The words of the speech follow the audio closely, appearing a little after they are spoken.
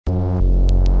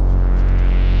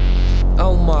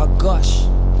my gosh.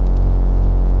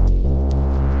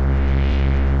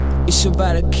 It's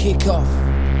about to kick off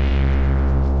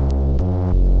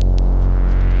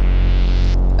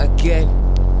again.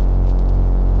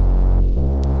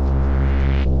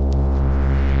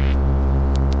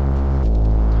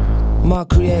 My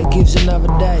creator gives another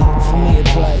day for me to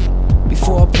play.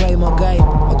 Before I play my game,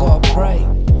 I gotta pray.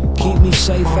 Keep me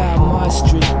safe out of my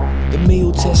street. The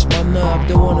meal test my nerve,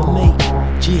 they wanna meet.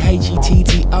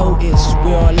 G-H-E-T-T-O is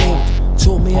where I lived.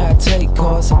 Taught me how to take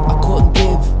cars I couldn't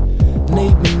give.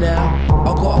 Need me now,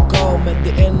 I gotta go, I'm at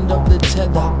the end of the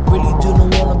tether. Really do not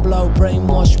wanna blow,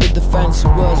 brainwashed with the fancy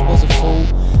words, was a fool.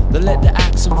 They let the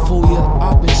accent fool you,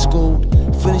 I've been schooled.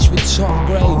 Finished with top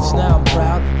grades, now I'm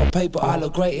proud. On paper I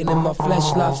look great and in my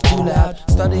flesh life's too loud.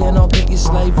 Studying I'll get you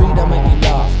slavery, that make me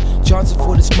laugh. Chances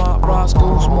for the smart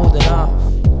rascals more than half.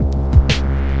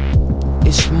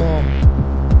 It's more.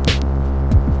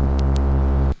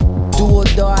 Do or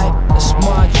die, that's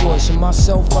my choice. On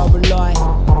myself I rely.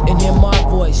 And hear my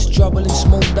voice, trouble in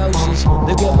small doses.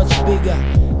 They get much bigger,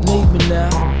 need me now.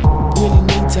 Really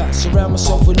need to surround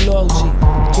myself with loyalty.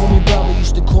 Call me brother,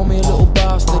 used to call me a little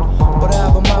bastard. But I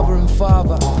have a mother and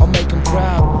father, I'll make them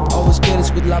proud. Always get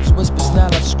us with love's whispers, now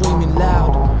love's screaming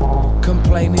loud.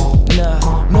 Complaining, nah,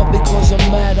 not because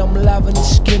I'm mad, I'm loving the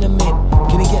skin of mint.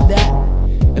 Can you get that?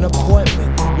 An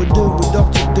appointment with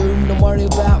Dr. Doom, don't worry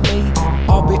about me.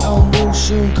 I'll be home real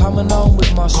soon, coming home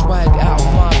with my swag out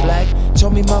of my black.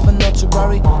 Told me mother not to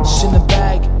worry, she's in the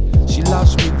bag. She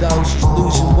loves me though, she's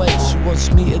losing weight. She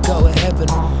wants me to go to heaven,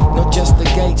 not just the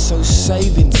gate, so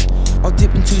savings. I'll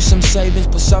dip into some savings,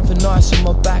 put something nice on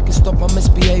my back and stop my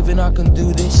misbehaving. I can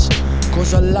do this,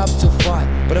 cause I love to fight.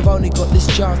 But I've only got this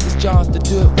chance to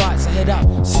do it right. So head up,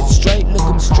 sit straight, look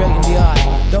them straight in the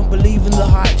eye. Don't believe in the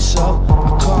hype, so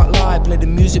I can't lie. Play the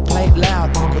music, play it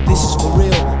loud, but this is for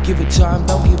real. Give it time,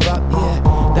 don't give up,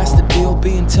 yeah, that's the deal.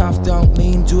 Being tough don't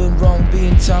mean doing wrong.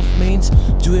 Being tough means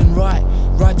doing right.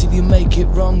 Right till you make it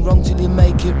wrong, wrong till you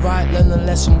make it right. Learn the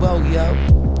lesson well, yo.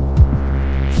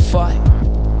 Fight.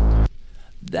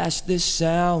 That's the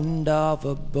sound of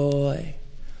a boy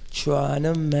trying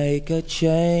to make a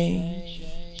change.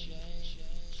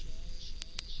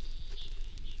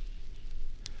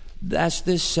 That's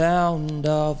the sound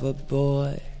of a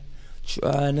boy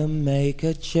trying to make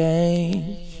a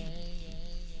change.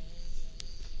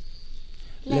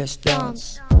 Let's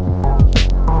dance.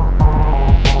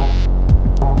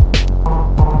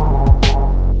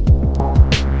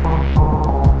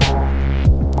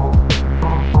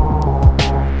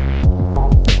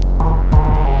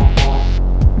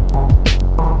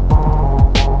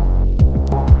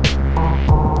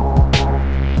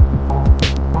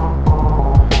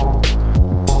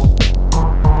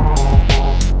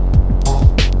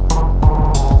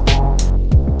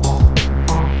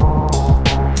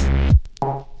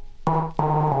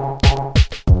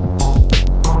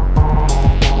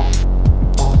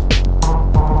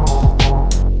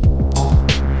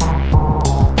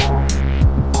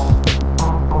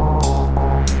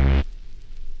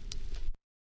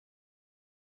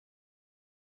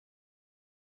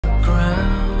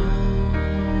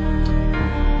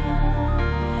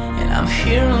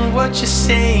 Hearing what you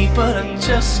say, but I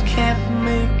just can't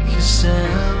make a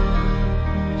sound.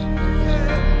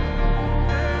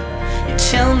 You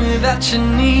tell me that you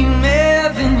need me,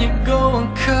 then you go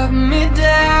and cut me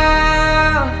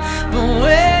down. But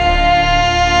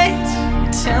wait,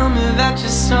 you tell me that you're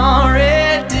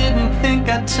sorry, didn't think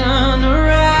I'd turn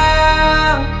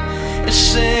around. You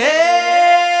say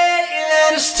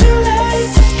that it's too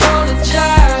late to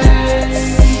apologize.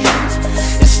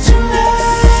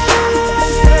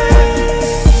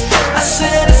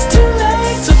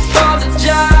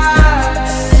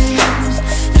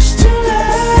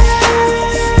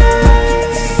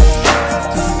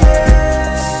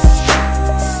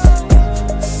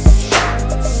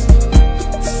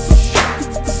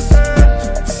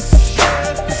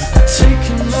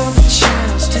 Taking all the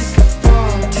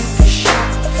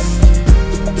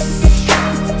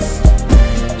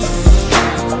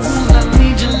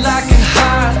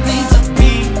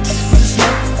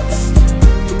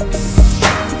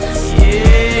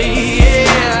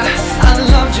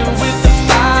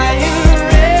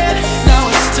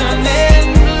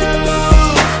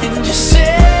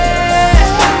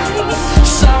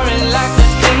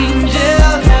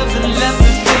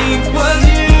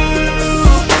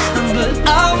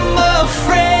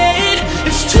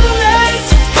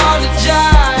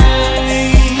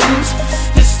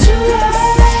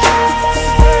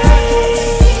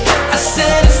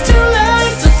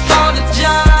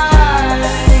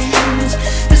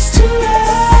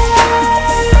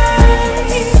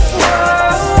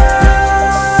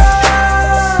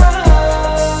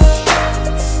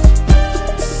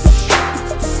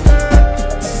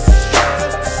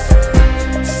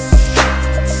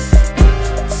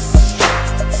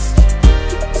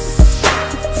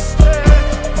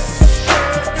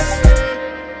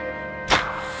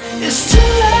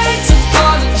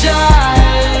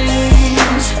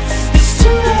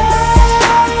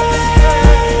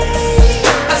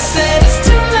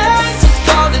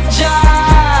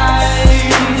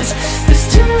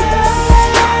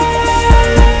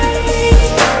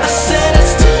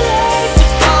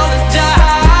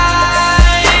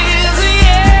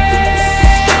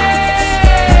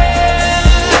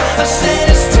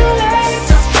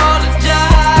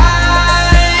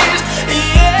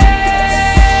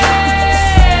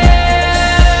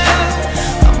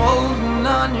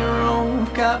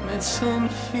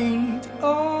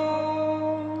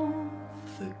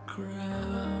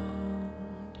ground.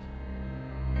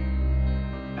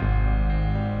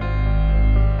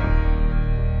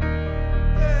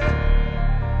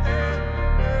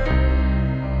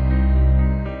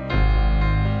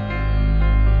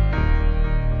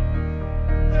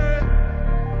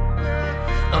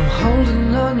 I'm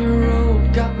holding on your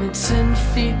rope, got me 10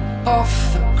 feet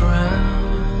off the ground.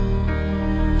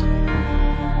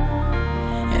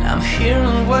 And I'm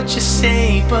hearing what you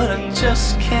say, but I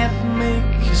just can't make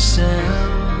a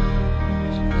sound.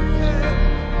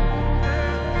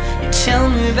 You tell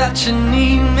me that you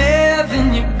need me,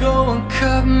 then you go and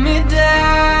cut me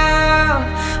down.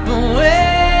 But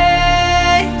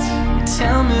wait, you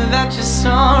tell me that you're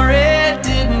sorry,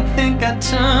 didn't think I'd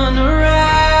turn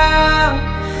around.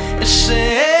 You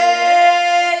say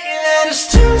that it's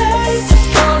too late to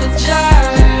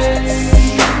apologize.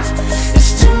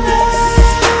 It's too late.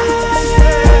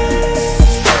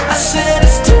 I said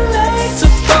it's too late to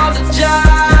apologize.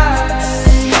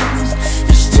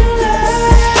 It's too late.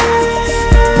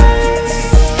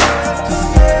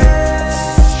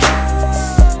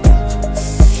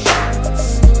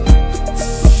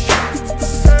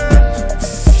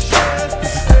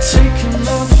 Take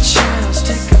another chance,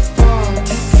 take a fall,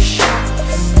 take a shot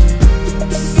from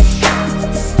you.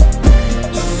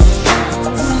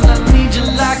 I need you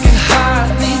like a heart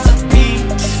needs a beat.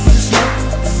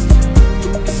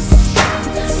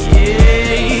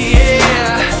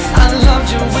 Yeah, I loved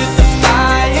you with the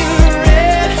fire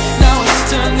red. Now it's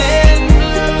turning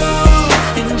blue.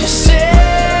 And you say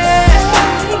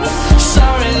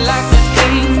sorry like the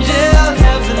angel.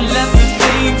 Heaven let me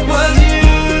think was you.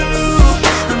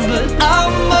 But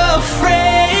I'm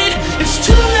afraid it's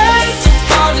too late to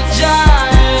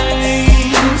apologize.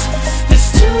 It's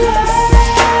too late.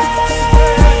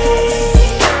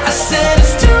 I said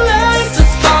it's too late to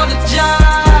apologize.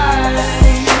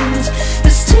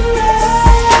 It's too late.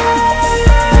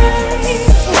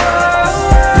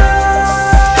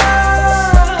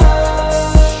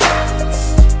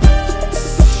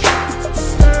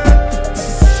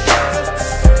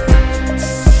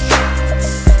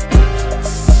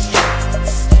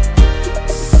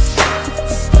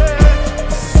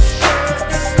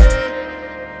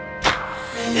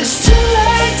 It's too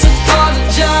late to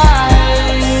apologize.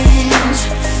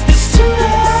 It's too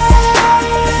late.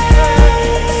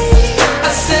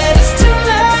 I said it's too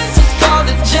late to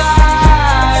apologize.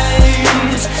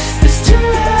 It's too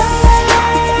late.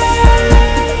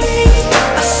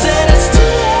 I said it's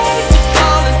too late to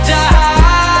apologize.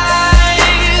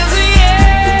 Yeah.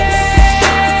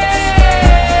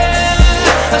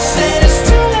 I said it's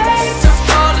too late to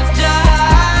apologize.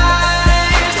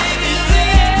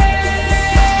 Yeah.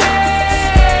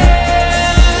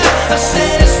 I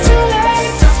said it's too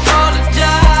late to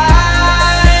apologize.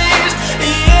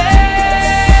 Yeah.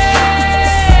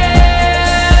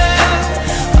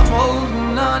 I'm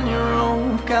holding on your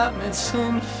rope, got me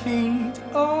 10 feet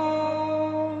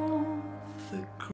off the ground.